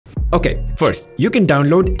Okay, first, you can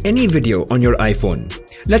download any video on your iPhone.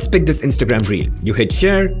 Let's pick this Instagram reel. You hit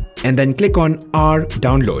share and then click on R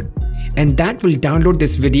download. And that will download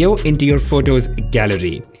this video into your photos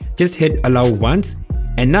gallery. Just hit allow once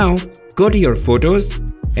and now go to your photos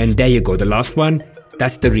and there you go, the last one,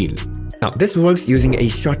 that's the reel. Now this works using a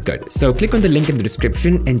shortcut. So click on the link in the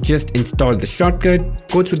description and just install the shortcut,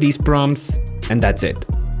 go through these prompts and that's it.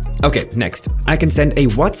 Okay, next, I can send a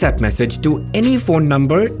WhatsApp message to any phone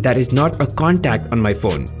number that is not a contact on my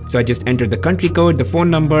phone. So I just enter the country code, the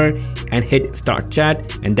phone number and hit start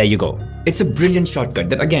chat and there you go. It's a brilliant shortcut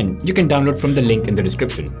that again, you can download from the link in the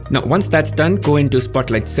description. Now once that's done, go into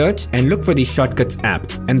Spotlight search and look for the Shortcuts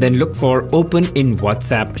app and then look for Open in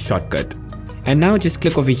WhatsApp shortcut. And now just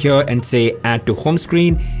click over here and say add to home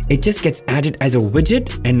screen. It just gets added as a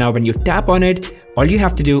widget and now when you tap on it, all you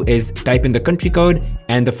have to do is type in the country code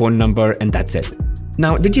and the phone number and that's it.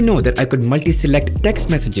 Now did you know that I could multi-select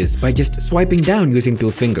text messages by just swiping down using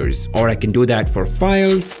 2 fingers, or I can do that for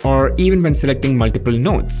files or even when selecting multiple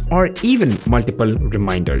notes or even multiple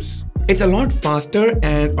reminders. It's a lot faster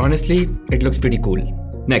and honestly it looks pretty cool.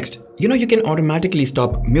 Next, you can automatically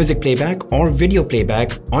stop music playback or video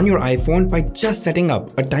playback on your iPhone by just setting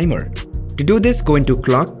up a timer. To do this, go into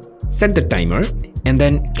clock, set the timer, and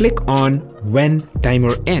then click on when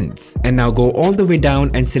timer ends. And now go all the way down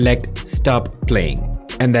and select stop playing.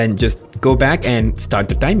 And then just go back and start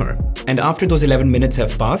the timer. And after those 11 minutes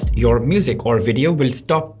have passed, your music or video will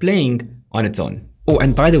stop playing on its own. Oh,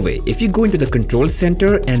 and by the way, if you go into the control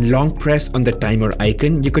center and long press on the timer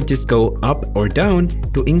icon, you could just go up or down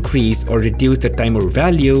to increase or reduce the timer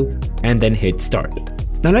value and then hit start.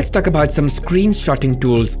 Now let's talk about some screenshotting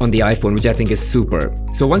tools on the iPhone, which I think is super.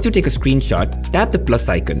 So once you take a screenshot, tap the plus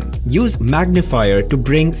icon. Use magnifier to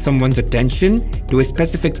bring someone's attention to a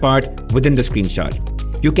specific part within the screenshot.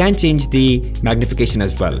 You can change the magnification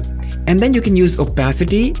as well. And then you can use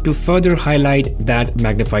opacity to further highlight that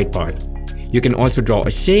magnified part. You can also draw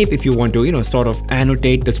a shape if you want to, sort of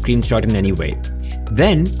annotate the screenshot in any way.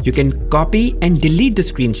 Then you can copy and delete the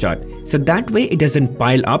screenshot. So that way it doesn't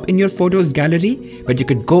pile up in your photos gallery, but you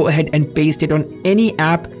could go ahead and paste it on any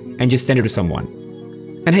app and just send it to someone.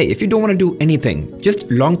 And hey, if you don't want to do anything,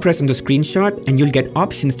 just long press on the screenshot and you'll get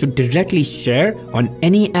options to directly share on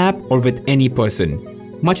any app or with any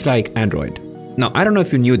person, much like Android. Now, I don't know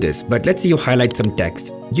if you knew this, but let's say you highlight some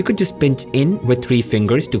text. You could just pinch in with 3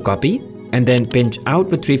 fingers to copy and then pinch out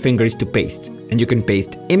with 3 fingers to paste. And you can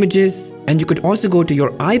paste images, and you could also go to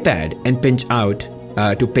your iPad and pinch out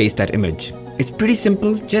to paste that image. It's pretty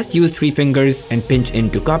simple, just use 3 fingers and pinch in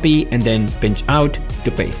to copy and then pinch out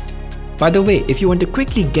to paste. By the way, if you want to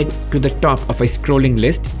quickly get to the top of a scrolling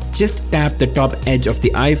list, just tap the top edge of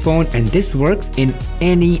the iPhone and this works in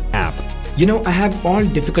any app. I have all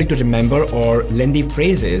difficult to remember or lengthy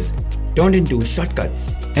phrases turned into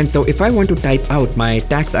shortcuts. And so if I want to type out my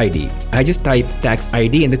tax ID, I just type tax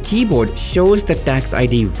ID and the keyboard shows the tax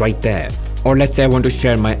ID right there. Or let's say I want to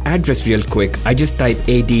share my address real quick, I just type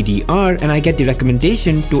ADDR and I get the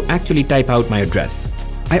recommendation to actually type out my address.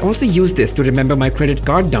 I also use this to remember my credit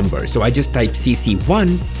card number, so I just type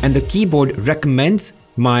CC1 and the keyboard recommends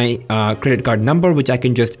my credit card number, which I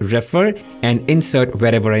can just refer and insert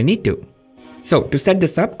wherever I need to. So to set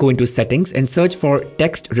this up, go into settings and search for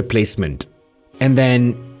text replacement. And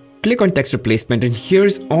then click on text replacement and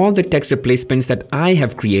here's all the text replacements that I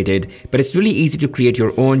have created, but it's really easy to create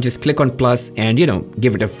your own. Just click on plus and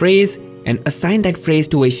give it a phrase and assign that phrase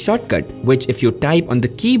to a shortcut, which if you type on the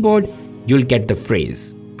keyboard, you'll get the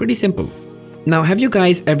phrase. Pretty simple. Now, have you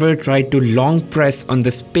guys ever tried to long press on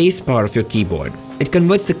the space bar of your keyboard? It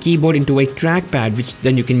converts the keyboard into a trackpad, which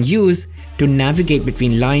then you can use to navigate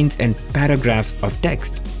between lines and paragraphs of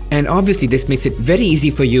text. And obviously this makes it very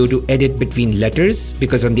easy for you to edit between letters,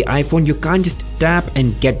 because on the iPhone you can't just tap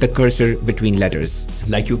and get the cursor between letters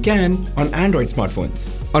like you can on Android smartphones.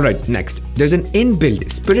 Alright, next, there's an inbuilt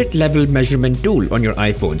spirit level measurement tool on your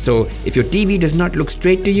iPhone. So if your TV does not look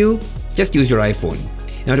straight to you, just use your iPhone.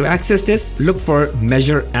 Now to access this, look for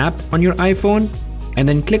Measure app on your iPhone and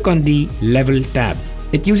then click on the Level tab.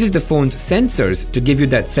 It uses the phone's sensors to give you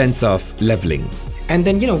that sense of leveling. And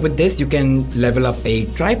then, with this, you can level up a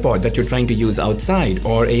tripod that you're trying to use outside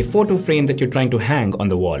or a photo frame that you're trying to hang on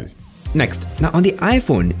the wall. Next, now on the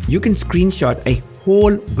iPhone, you can screenshot a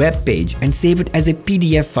whole web page and save it as a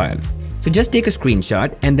PDF file. So just take a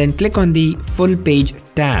screenshot and then click on the full page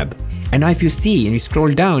tab. And now if you see and you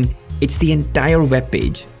scroll down, it's the entire web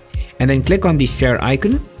page. And then click on the share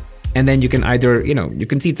icon. And then you can either, you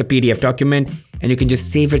can see it's a PDF document and you can just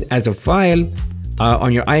save it as a file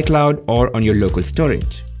on your iCloud or on your local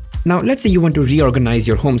storage. Now let's say you want to reorganize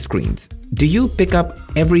your home screens. Do you pick up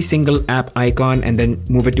every single app icon and then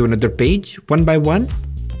move it to another page one by one?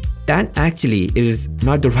 That actually is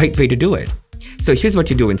not the right way to do it. So here's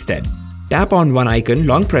what you do instead. Tap on one icon,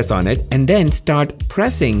 long press on it, and then start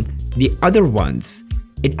pressing the other ones.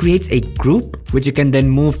 It creates a group which you can then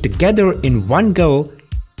move together in one go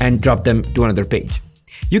and drop them to another page.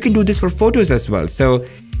 You can do this for photos as well. So,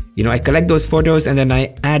 I collect those photos and then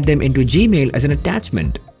I add them into Gmail as an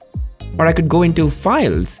attachment. Or I could go into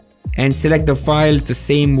files and select the files the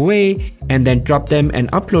same way and then drop them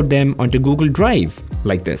and upload them onto Google Drive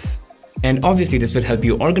like this. And obviously this will help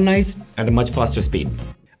you organize at a much faster speed.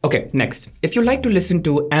 Okay, next, if you like to listen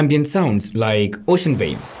to ambient sounds like ocean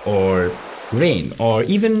waves or rain or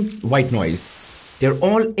even white noise, they're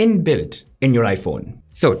all inbuilt in your iPhone.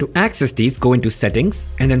 So to access these, go into settings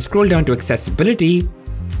and then scroll down to accessibility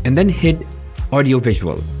and then hit audio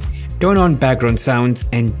visual. Turn on background sounds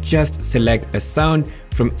and just select a sound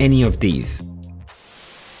from any of these.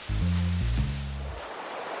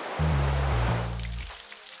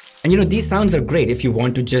 And these sounds are great if you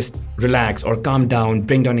want to just relax or calm down,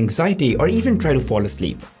 bring down anxiety, or even try to fall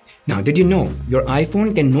asleep. Now, did you know your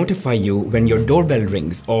iPhone can notify you when your doorbell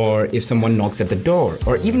rings or if someone knocks at the door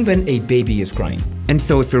or even when a baby is crying? And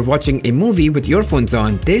so if you're watching a movie with earphones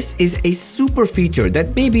on, this is a super feature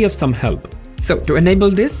that may be of some help. So to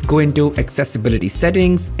enable this, go into accessibility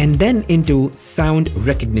settings and then into sound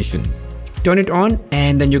recognition. Turn it on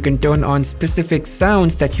and then you can turn on specific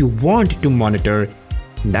sounds that you want to monitor.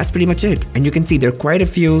 And that's pretty much it. And you can see there are quite a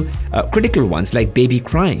few critical ones like baby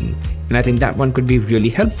crying. And I think that one could be really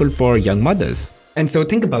helpful for young mothers. And so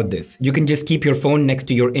think about this. You can just keep your phone next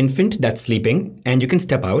to your infant that's sleeping and you can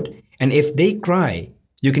step out. And if they cry,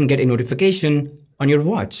 you can get a notification on your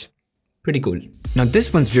watch. Pretty cool. Now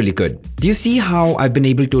this one's really good. Do you see how I've been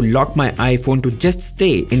able to lock my iPhone to just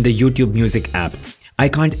stay in the YouTube Music app? I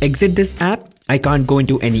can't exit this app. I can't go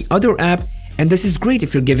into any other app. And this is great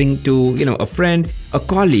if you're giving to, a friend, a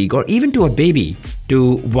colleague, or even to a baby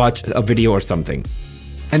to watch a video or something.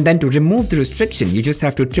 And then to remove the restriction, you just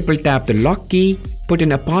have to triple tap the lock key, put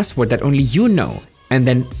in a password that only you know, and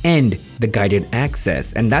then end the guided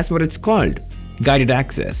access. And that's what it's called, guided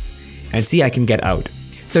access. And see, I can get out.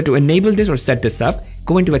 So to enable this or set this up,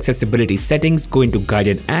 go into accessibility settings, go into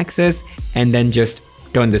guided access, and then just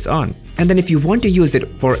turn this on. And then if you want to use it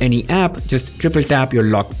for any app, just triple tap your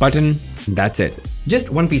lock button. That's it.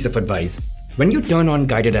 Just one piece of advice. When you turn on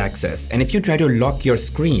guided access and if you try to lock your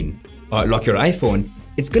screen or lock your iPhone,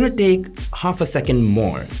 it's gonna take half a second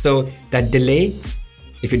more. So that delay,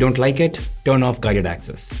 if you don't like it, turn off guided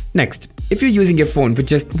access. Next, if you're using your phone with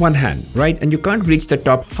just one hand, right, and you can't reach the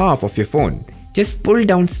top half of your phone, just pull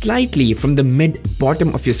down slightly from the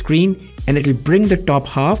mid-bottom of your screen and it'll bring the top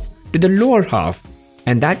half to the lower half.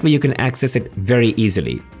 And that way you can access it very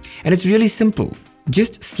easily. And it's really simple.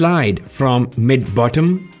 Just slide from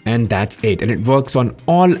mid-bottom and that's it. And it works on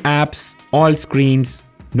all apps, all screens,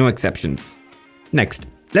 no exceptions. Next,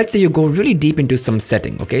 let's say you go really deep into some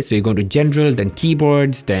setting, okay? So you go to general, then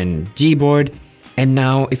keyboards, then Gboard. And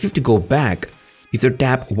now if you have to go back, you have to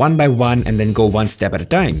tap one by one and then go one step at a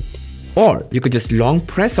time. Or you could just long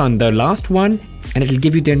press on the last one and it'll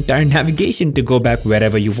give you the entire navigation to go back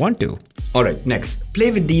wherever you want to. Alright, next,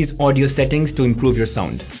 play with these audio settings to improve your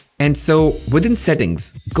sound. And so within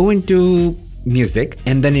settings, go into music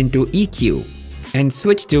and then into EQ and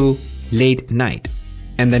switch to late night.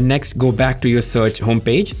 And then next go back to your search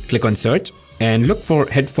homepage, click on search and look for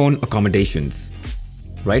headphone accommodations.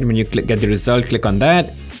 Right, when you get the result, click on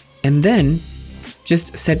that and then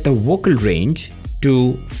just set the vocal range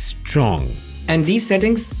to strong. And these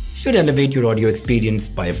settings should elevate your audio experience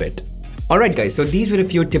by a bit. Alright guys, so these were a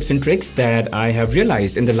few tips and tricks that I have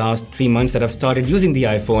realized in the last 3 months that I've started using the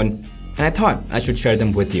iPhone, and I thought I should share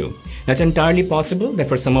them with you. Now it's entirely possible that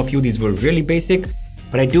for some of you these were really basic,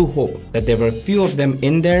 but I do hope that there were a few of them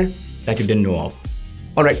in there that you didn't know of.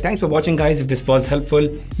 Alright, thanks for watching guys. If this was helpful,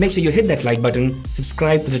 make sure you hit that like button,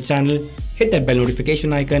 subscribe to the channel, hit that bell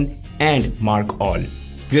notification icon, and mark all.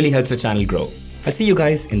 Really helps the channel grow. I'll see you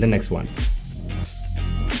guys in the next one.